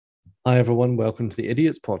Hi, everyone. Welcome to the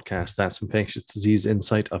Idiots Podcast. That's infectious disease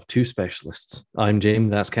insight of two specialists. I'm James,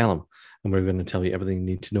 that's Callum, and we're going to tell you everything you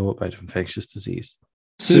need to know about infectious disease.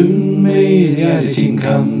 Soon may the ID team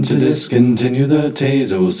come to discontinue the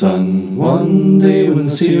Tazo Sun. One day when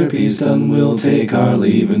the CRP's done, we'll take our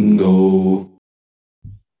leave and go.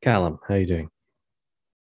 Callum, how are you doing?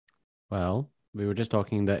 Well, we were just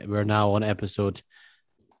talking that we're now on episode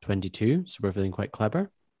 22, so we're feeling quite clever.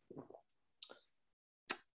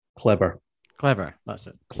 Clever. Clever, that's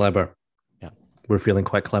it. Clever. Yeah. We're feeling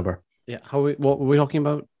quite clever. Yeah. What were we talking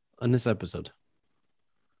about on this episode?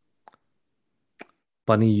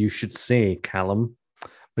 Funny you should say, Callum,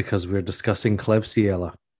 because we're discussing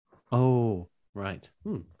Klebsiella. Oh, right.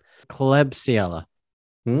 Klebsiella.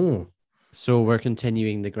 So we're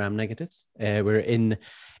continuing the gram negatives. We're in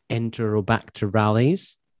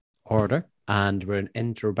Enterobacterales order, and we're in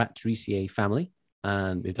Enterobacteriaceae family,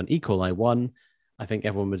 and we've done E. coli 1. I think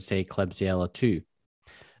everyone would say Klebsiella 2.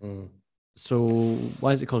 So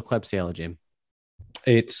why is it called Klebsiella, Jim?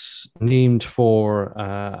 It's named for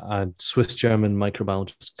a Swiss-German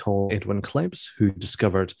microbiologist called Edwin Klebs, who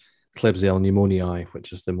discovered Klebsiella pneumoniae,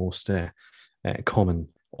 which is the most common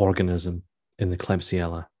organism in the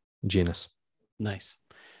Klebsiella genus. Nice.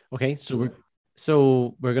 Okay, so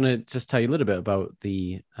we're going to just tell you a little bit about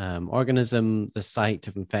the organism, the site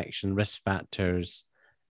of infection, risk factors,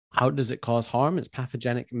 how does it cause harm, its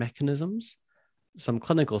pathogenic mechanisms, some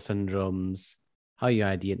clinical syndromes, how you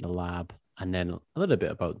ID it in the lab, and then a little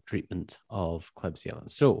bit about treatment of Klebsiella.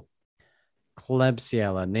 So,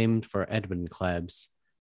 Klebsiella, named for Edwin Klebs,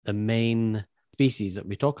 the main species that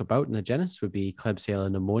we talk about in the genus would be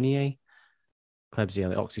Klebsiella pneumoniae,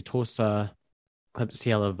 Klebsiella oxytosa,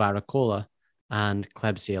 Klebsiella varicola, and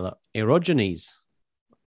Klebsiella aerogenes.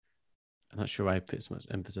 I'm not sure why I put so much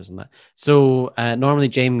emphasis on that. So normally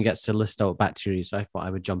James gets to list out bacteria, so I thought I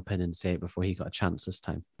would jump in and say it before he got a chance this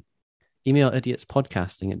time. Email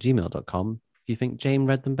idiotspodcasting@gmail.com if you think James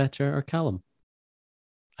read them better or Callum.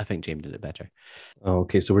 I think James did it better.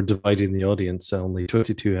 Okay, so we're dividing the audience only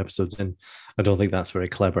 22 episodes in. I don't think that's very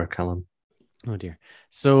clever, Callum. Oh dear.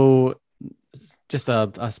 So just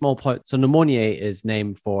a small point. So pneumonia is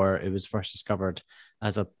named for, it was first discovered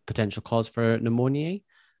as a potential cause for pneumonia.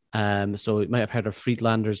 So you might have heard of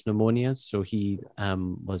Friedlander's pneumonia. So he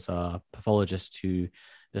was a pathologist who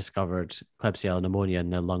discovered Klebsiella pneumonia in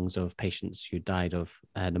the lungs of patients who died of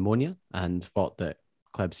pneumonia and thought that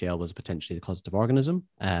Klebsiella was potentially the causative organism.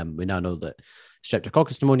 We now know that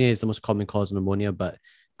Streptococcus pneumonia is the most common cause of pneumonia, but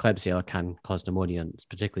Klebsiella can cause pneumonia,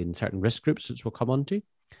 particularly in certain risk groups, which we'll come on to.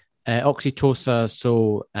 Oxytosa,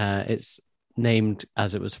 so it's named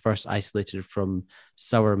as it was first isolated from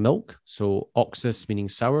sour milk. So oxys meaning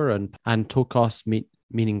sour and tokos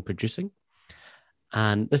meaning producing.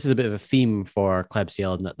 And this is a bit of a theme for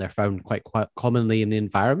Klebsiella in that they're found quite commonly in the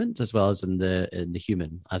environment as well as in the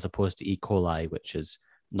human, as opposed to E. coli, which is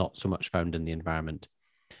not so much found in the environment.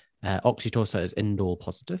 Oxytosa is indole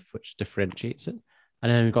positive, which differentiates it.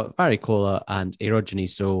 And then we've got varicola and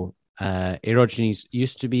aerogenes. So aerogenes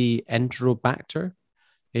used to be Enterobacter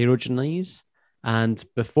aerogenes, and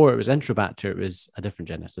before it was Enterobacter, it was a different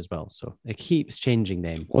genus as well. So it keeps changing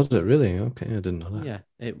name. Was it really? Okay, I didn't know that. Yeah,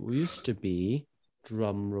 it used to be,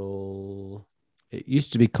 drum roll, it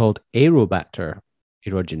used to be called Aerobacter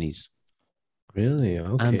aerogenes. Really?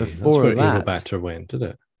 Okay. And before that's where that, Aerobacter went, did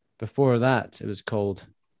it? Before that, it was called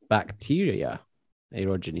Bacteria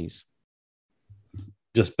aerogenes.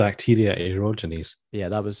 Just Bacteria aerogenes. Yeah,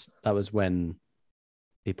 that was when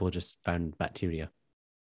people just found bacteria.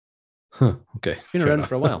 Huh. Okay. It's been around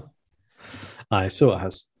for a while. Aye, so it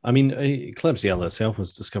has. I mean, Klebsiella itself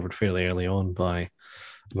was discovered fairly early on by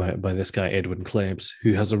this guy Edwin Klebs,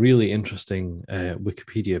 who has a really interesting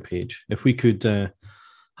Wikipedia page. If we could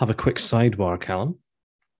have a quick sidebar, Callum,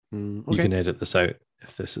 okay. You can edit this out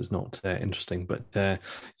if this is not interesting. But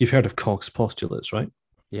you've heard of Koch's postulates, right?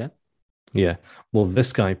 Yeah. Yeah. Well,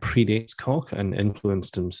 this guy predates Koch and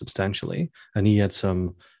influenced him substantially, and he had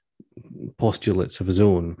some postulates of his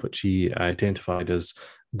own, which he identified as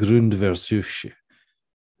Grundversuche,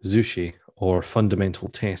 or fundamental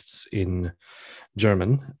tests in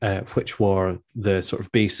German, which were the sort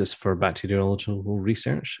of basis for bacteriological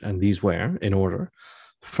research. And these were, in order: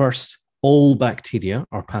 first, all bacteria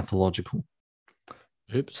are pathological.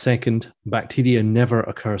 Oops. Second, bacteria never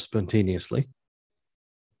occur spontaneously.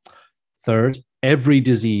 Third, every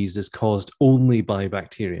disease is caused only by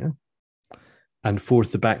bacteria. And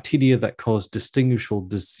fourth, the bacteria that cause distinguishable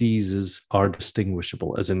diseases are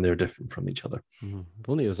distinguishable, as in they're different from each other. If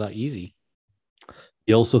only it was that easy.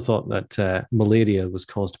 He also thought that malaria was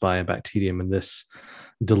caused by a bacterium, and this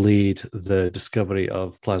delayed the discovery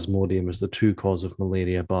of Plasmodium as the true cause of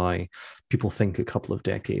malaria by, people think, a couple of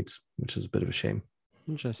decades, which is a bit of a shame.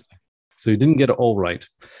 Interesting. So he didn't get it all right,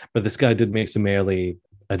 but this guy did make some early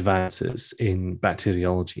advances in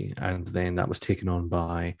bacteriology, and then that was taken on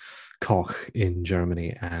by Koch in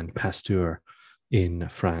Germany and Pasteur in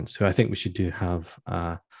France, who I think we should have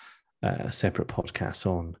a separate podcast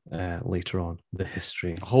on later on, the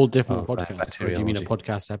history. A whole different of podcast. Or do you mean a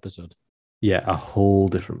podcast episode? Yeah, a whole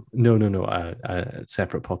different. No, a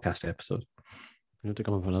separate podcast episode. You have to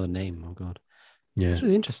come up with another name. Oh God. Yeah, it's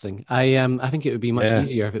really interesting. I think it would be much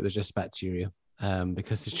easier if it was just bacteria,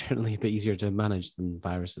 because it's generally a bit easier to manage than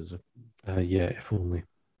viruses. Yeah, if only.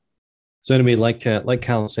 So anyway, like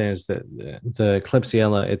Cal says, that the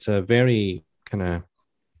Klebsiella, it's a very kind of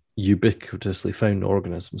ubiquitously found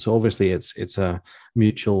organism. So obviously, it's a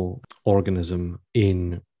mutual organism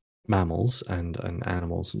in mammals and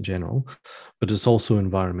animals in general, but it's also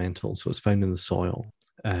environmental. So it's found in the soil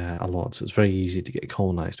a lot. So it's very easy to get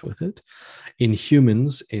colonized with it. In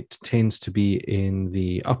humans, it tends to be in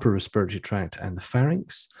the upper respiratory tract and the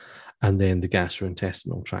pharynx, and then the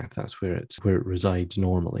gastrointestinal tract. That's where it resides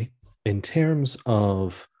normally. In terms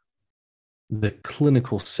of the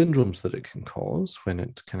clinical syndromes that it can cause when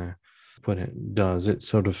it does, it's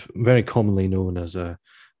sort of very commonly known as a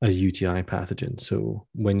UTI pathogen. So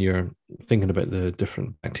when you're thinking about the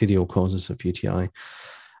different bacterial causes of UTI,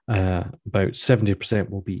 about 70%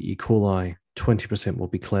 will be E. coli, 20% will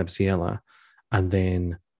be Klebsiella, and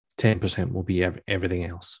then 10% will be everything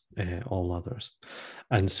else, all others.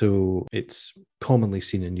 And so it's commonly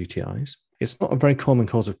seen in UTIs. It's not a very common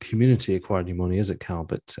cause of community-acquired pneumonia, is it, Cal?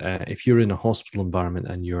 But if you're in a hospital environment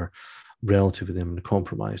and you're relatively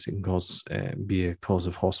immunocompromised, it can be a cause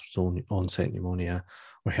of hospital onset pneumonia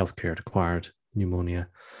or healthcare-acquired pneumonia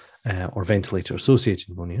or ventilator-associated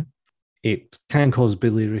pneumonia. It can cause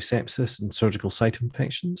biliary sepsis and surgical site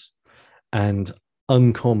infections, and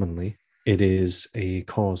uncommonly, it is a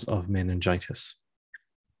cause of meningitis.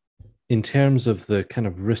 In terms of the kind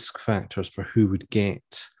of risk factors for who would get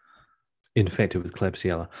infected with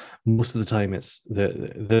Klebsiella, most of the time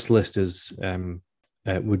this list is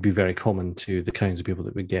would be very common to the kinds of people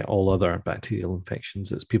that would get all other bacterial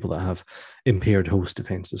infections. It's people that have impaired host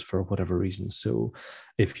defenses for whatever reason. So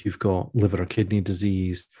if you've got liver or kidney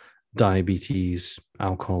disease, diabetes,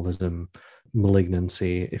 alcoholism,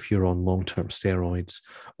 malignancy, if you're on long-term steroids,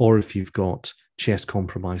 or if you've got chest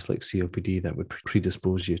compromise like COPD, that would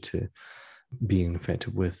predispose you to being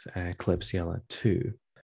infected with Klebsiella too.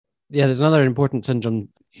 Yeah, there's another important syndrome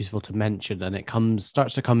useful to mention, and it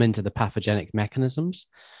starts to come into the pathogenic mechanisms.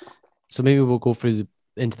 So maybe we'll go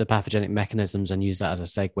into the pathogenic mechanisms and use that as a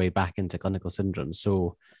segue back into clinical syndromes.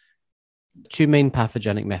 So two main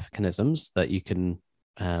pathogenic mechanisms that you can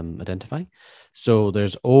identify. So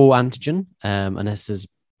there's O antigen, and this is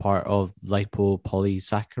part of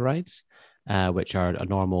lipopolysaccharides, which are a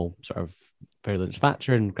normal sort of virulence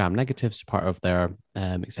factor and gram-negative, so part of their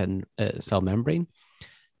cell membrane.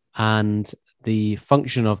 And the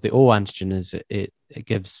function of the O antigen is it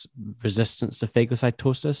gives resistance to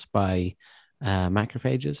phagocytosis by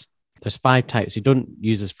macrophages. There's 5 types. You don't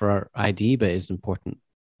use this for ID, but it's an important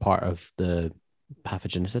part of the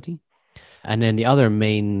pathogenicity. And then the other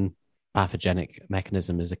main pathogenic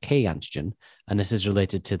mechanism is the K antigen, and this is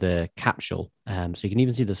related to the capsule. So you can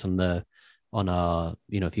even see this on a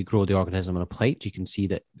if you grow the organism on a plate, you can see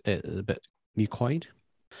that it's a bit mucoid.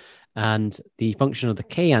 And the function of the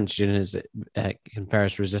K antigen is it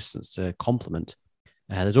confers resistance to complement.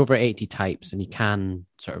 There's over 80 types, and you can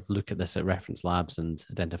sort of look at this at reference labs and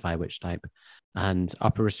identify which type. And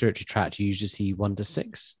upper respiratory tract, you usually see 1 to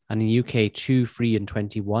 6. And in the UK, 2, 3, and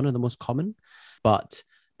 21 are the most common. But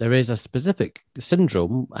there is a specific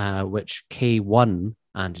syndrome which K1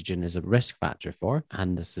 antigen is a risk factor for.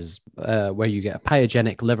 And this is where you get a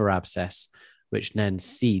pyogenic liver abscess, which then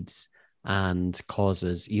seeds and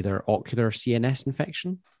causes either ocular CNS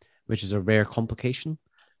infection, which is a rare complication.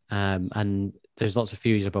 And there's lots of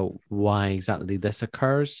theories about why exactly this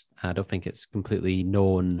occurs. I don't think it's completely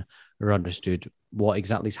known or understood what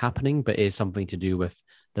exactly is happening, but it is something to do with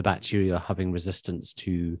the bacteria having resistance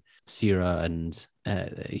to sera and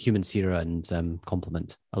human sera and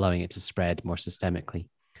complement, allowing it to spread more systemically.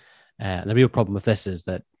 And the real problem with this is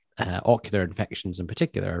that ocular infections in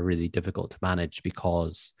particular are really difficult to manage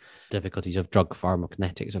because difficulties of drug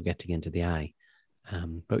pharmacokinetics of getting into the eye.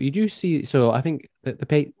 But you do see, so I think that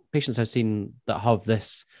the patients I've seen that have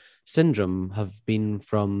this syndrome have been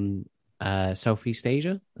from Southeast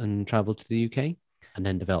Asia and traveled to the UK and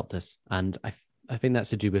then developed this. And I think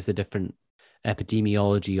that's to do with the different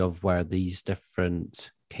epidemiology of where these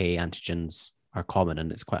different K antigens are common,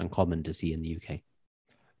 and it's quite uncommon to see in the UK.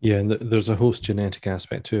 Yeah, and there's a host genetic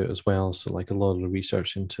aspect to it as well. So, like a lot of the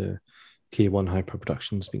research into K1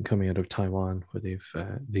 hyperproduction has been coming out of Taiwan, where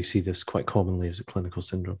they see this quite commonly as a clinical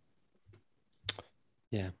syndrome.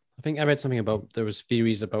 Yeah, I think I read something about there was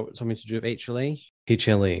theories about something to do with HLA.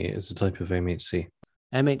 HLA is a type of MHC.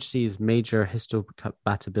 MHC is major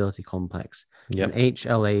histocompatibility complex. Yep. And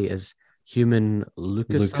HLA is human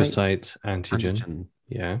leukocyte antigen. antigen.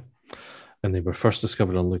 Yeah. And they were first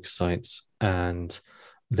discovered on leukocytes. And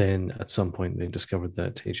then at some point they discovered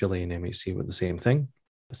that HLA and MHC were the same thing.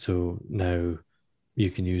 So now you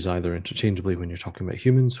can use either interchangeably when you're talking about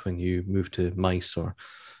humans. When you move to mice or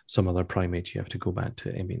some other primate, you have to go back to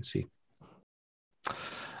MHC.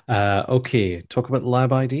 Okay, talk about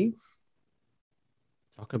lab ID.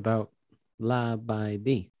 Talk about lab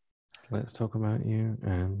ID. Let's talk about you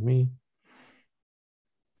and me.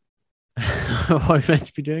 What are we meant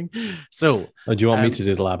to be doing? So, do you want me to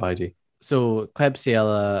do the lab ID? So,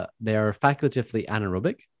 Klebsiella, they are facultatively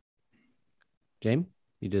anaerobic. James,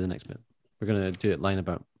 you do the next bit. We're going to do it line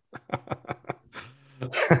about.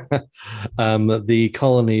 The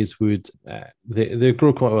colonies would they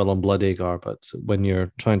grow quite well on blood agar, but when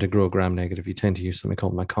you're trying to grow gram-negative, you tend to use something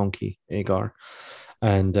called MacConkey agar,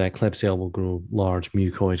 and Klebsiella will grow large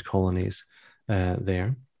mucoid colonies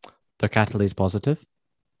there. They're catalase positive.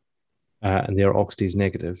 And they're oxidase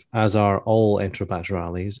negative, as are all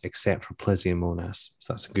Enterobacterales except for Plesiomonas.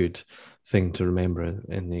 So that's a good thing to remember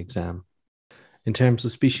in the exam. In terms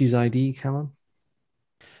of species ID, Callum?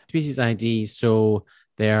 Species ID, so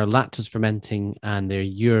they're lactose fermenting and they're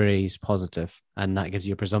urease positive, and that gives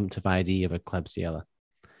you a presumptive ID of a Klebsiella.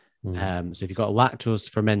 So if you've got a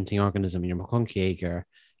lactose fermenting organism in your MacConkey agar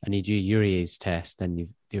and you do a urease test, then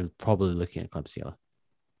you're probably looking at Klebsiella.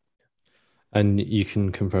 And you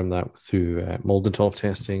can confirm that through Moldentoff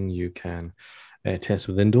testing. You can test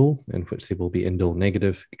with indole, in which they will be indole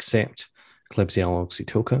negative, except Klebsiella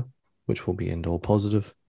oxytoca, which will be indole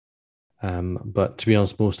positive. But to be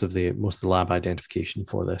honest, most of the lab identification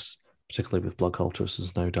for this, particularly with blood cultures,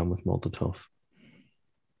 is now done with Moldentoff.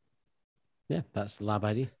 Yeah, that's the lab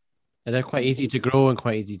ID. And they're quite easy to grow and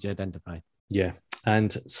quite easy to identify. Yeah,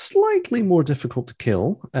 and slightly more difficult to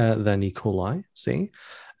kill than E. coli, say.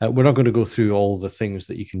 We're not going to go through all the things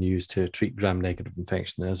that you can use to treat gram-negative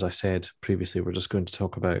infection. As I said previously, we're just going to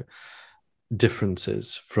talk about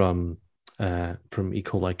differences from E.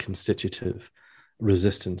 coli constitutive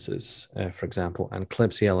resistances, for example. And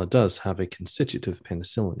Klebsiella does have a constitutive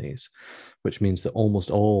penicillinase, which means that almost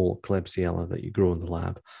all Klebsiella that you grow in the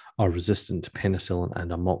lab are resistant to penicillin and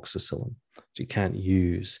amoxicillin. So you can't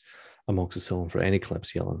use amoxicillin for any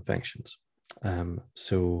Klebsiella infections.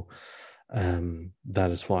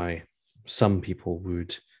 That is why some people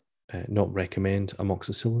would not recommend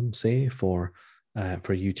amoxicillin, say, for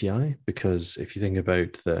UTI, because if you think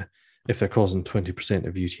about if they're causing 20%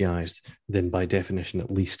 of UTIs, then by definition, at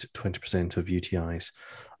least 20% of UTIs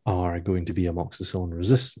are going to be amoxicillin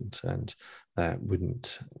resistant, and that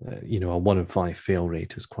wouldn't, a 1 in 5 fail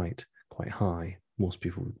rate is quite high. Most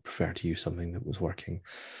people would prefer to use something that was working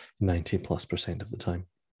 90+% of the time.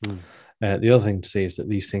 The other thing to say is that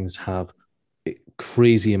these things have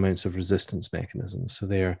crazy amounts of resistance mechanisms. So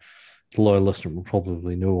the loyal listener will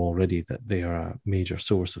probably know already that they are a major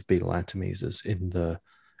source of beta-lactamases in the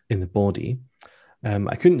body.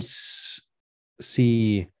 I couldn't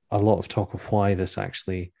see a lot of talk of why this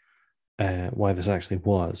actually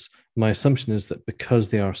was. My assumption is that because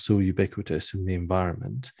they are so ubiquitous in the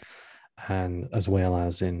environment, and as well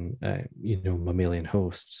as in mammalian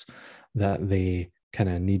hosts, that they kind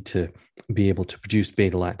of need to be able to produce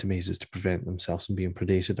beta-lactamases to prevent themselves from being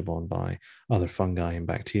predated upon by other fungi and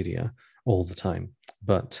bacteria all the time.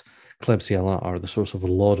 But Klebsiella are the source of a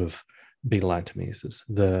lot of beta-lactamases.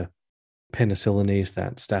 The penicillinase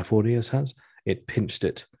that Staph aureus has, it pinched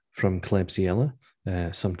it from Klebsiella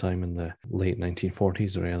sometime in the late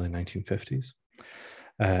 1940s or early 1950s.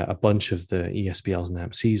 A bunch of the ESBLs and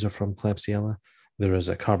AMPCs are from Klebsiella. There is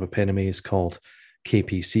a carbapenemase called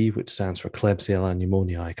KPC, which stands for Klebsiella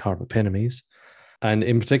pneumoniae carbapenemase. And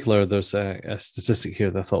in particular, there's a statistic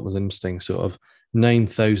here that I thought was interesting. So of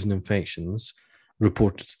 9,000 infections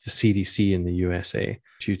reported to the CDC in the USA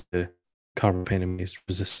due to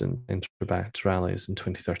carbapenemase-resistant Enterobacterales in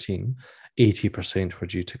 2013, 80% were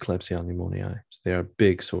due to Klebsiella pneumoniae. So they are a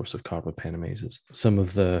big source of carbapenemases. Some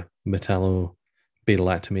of the metallo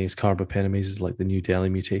beta-lactamase carbapenemases, like the New Delhi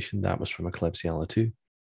mutation, that was from a Klebsiella too.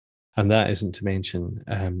 And that isn't to mention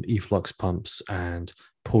efflux pumps and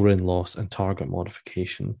pore-in loss and target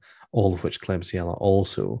modification, all of which Klebsiella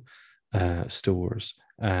also stores,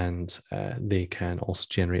 and they can also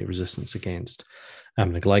generate resistance against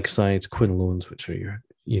aminoglycosides, quinolones, which are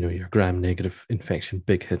your gram-negative infection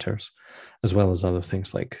big hitters, as well as other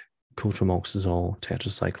things like cotrimoxazole,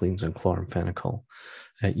 tetracyclines, and chloramphenicol,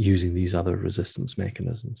 using these other resistance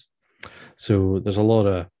mechanisms. So there's a lot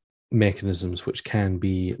of mechanisms which can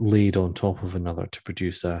be laid on top of another to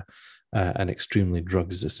produce an extremely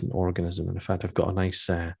drug-resistant organism. And in fact, I've got a nice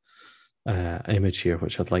image here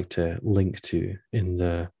which I'd like to link to in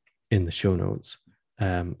the show notes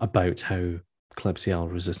about how Klebsiella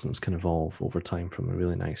resistance can evolve over time from a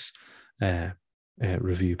really nice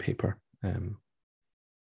review paper.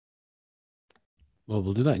 Well,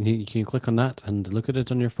 we'll do that. You can click on that and look at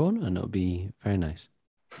it on your phone, and it'll be very nice.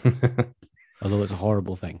 Although it's a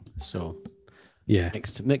horrible thing. So yeah,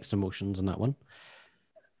 mixed emotions on that one.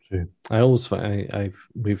 True.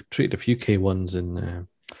 We've treated a few K1s in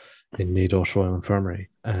Nados Royal Infirmary,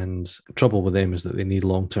 and trouble with them is that they need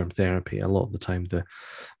long-term therapy. A lot of the time, the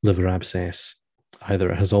liver abscess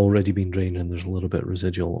either has already been drained and there's a little bit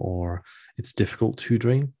residual, or it's difficult to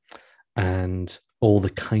drain, and all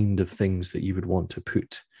the kind of things that you would want to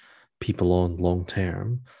put people on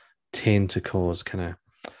long-term tend to cause kind of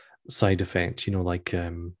side effects, like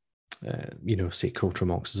say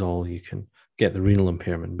cotrimoxazole, you can get the renal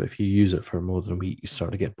impairment, but if you use it for more than a week, you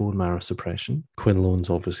start to get bone marrow suppression.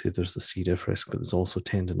 Quinolones, obviously, there's the C. diff risk, but there's also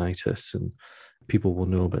tendinitis, and people will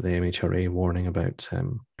know about the MHRA warning about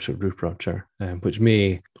root rupture, which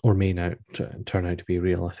may or may not turn out to be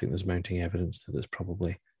real. I think there's mounting evidence that it's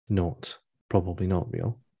probably not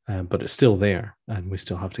real, but it's still there, and we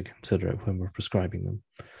still have to consider it when we're prescribing them.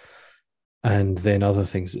 And then other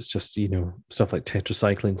things, it's just, stuff like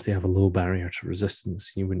tetracyclines, they have a low barrier to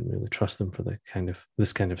resistance. You wouldn't really trust them for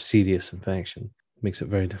this kind of serious infection. It makes it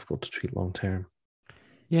very difficult to treat long term.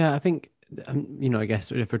 Yeah, I think, I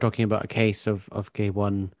guess if we're talking about a case of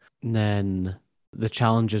K1, then the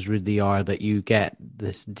challenges really are that you get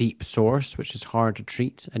this deep source, which is hard to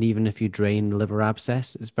treat. And even if you drain the liver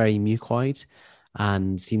abscess, it's very mucoid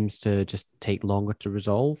and seems to just take longer to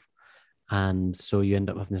resolve. And so you end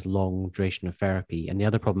up having this long duration of therapy. And the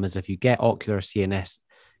other problem is if you get ocular CNS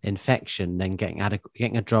infection, then getting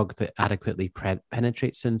a drug that adequately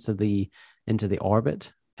penetrates into the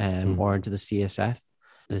orbit or into the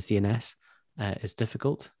CNS is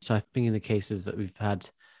difficult. So I think in the cases that we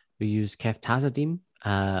used ceftazidime,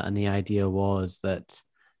 and the idea was that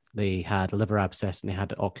they had a liver abscess and they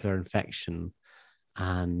had ocular infection,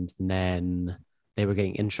 and then they were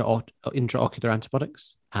getting intraocular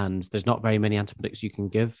antibiotics, and there's not very many antibiotics you can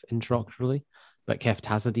give intraocularly, but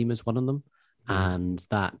ceftazidime is one of them. And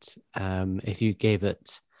that if you gave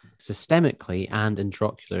it systemically and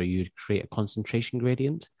intraocular, you'd create a concentration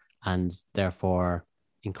gradient and therefore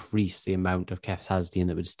increase the amount of ceftazidime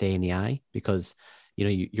that would stay in the eye, because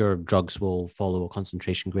your drugs will follow a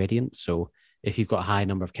concentration gradient. So if you've got a high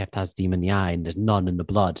number of ceftazidime in the eye and there's none in the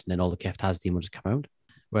blood, then all the ceftazidime will just come out.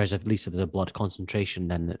 Whereas if there's a blood concentration,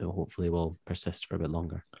 then it hopefully will persist for a bit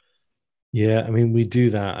longer. Yeah, I mean, we do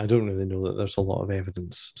that. I don't really know that there's a lot of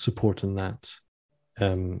evidence supporting that.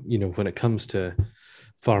 When it comes to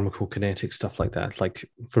pharmacokinetic stuff like that, like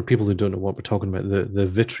for people who don't know what we're talking about, the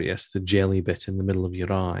vitreous, the jelly bit in the middle of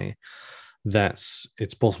your eye,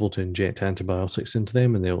 it's possible to inject antibiotics into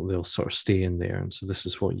them and they'll sort of stay in there. And so this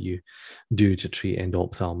is what you do to treat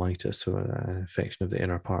endophthalmitis, so an infection of the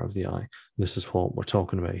inner part of the eye. This is what we're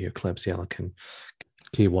talking about here. Klebsiella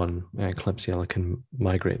can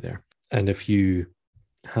migrate there. And if you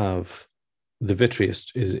have the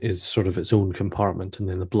vitreous is sort of its own compartment, and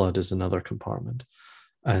then the blood is another compartment.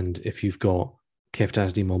 And if you've got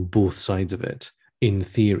ceftazidime on both sides of it, in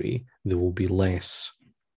theory, there will be less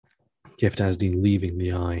ceftazidime leaving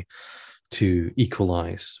the eye to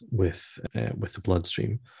equalize with the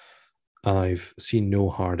bloodstream. I've seen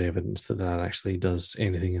no hard evidence that actually does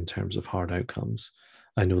anything in terms of hard outcomes.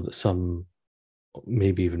 I know that some,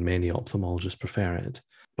 maybe even many ophthalmologists prefer it,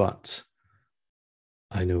 but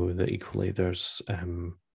I know that equally there's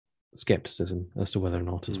skepticism as to whether or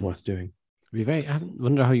not it's worth doing. I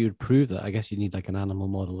wonder how you'd prove that. I guess you need like an animal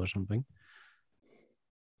model or something.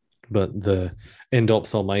 But the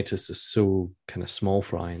endophthalmitis is so kind of small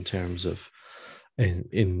fry in terms of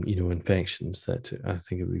infections that I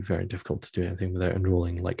think it would be very difficult to do anything without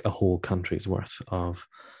enrolling like a whole country's worth of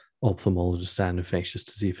ophthalmologists and infectious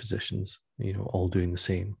disease physicians, all doing the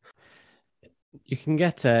same. You can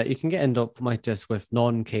get endophthalmitis with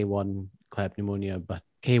non-K1 Kleb pneumonia, but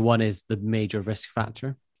K1 is the major risk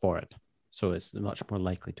factor for it, so it's much more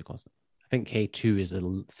likely to cause it. I think K2 is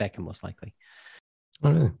the second most likely.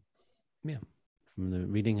 Oh, really? Yeah. from the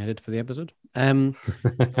reading I did for the episode. Don't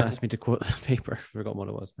ask me to quote the paper. I've forgotten what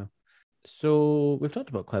it was now. So we've talked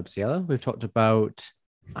about Klebsiella. We've talked about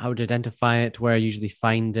how to identify it, where I usually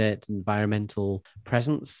find it, environmental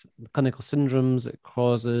presence, clinical syndromes it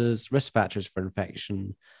causes, risk factors for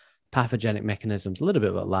infection, pathogenic mechanisms, a little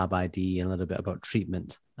bit about lab ID, and a little bit about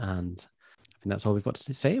treatment. And I think that's all we've got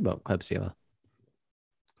to say about Klebsiella.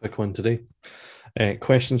 Quick one today.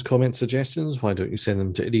 Questions, comments, suggestions, why don't you send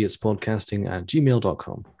them to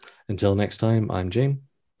idiotspodcasting@gmail.com. Until next time, I'm Jane.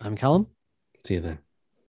 I'm Callum. See you then.